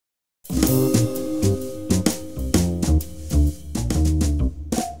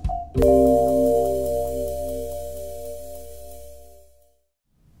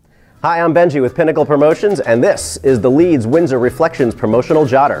Hi, I'm Benji with Pinnacle Promotions, and this is the Leeds Windsor Reflections Promotional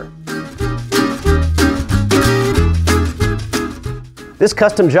Jotter. This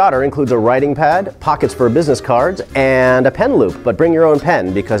custom jotter includes a writing pad, pockets for business cards, and a pen loop, but bring your own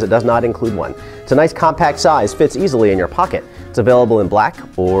pen because it does not include one. It's a nice compact size, fits easily in your pocket. It's available in black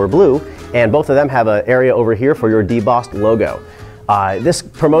or blue, and both of them have an area over here for your debossed logo. This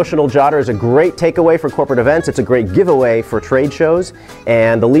promotional jotter is a great takeaway for corporate events. It's a great giveaway for trade shows,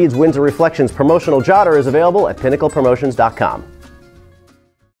 and the Leeds Windsor Reflections Promotional Jotter is available at pinnaclepromotions.com.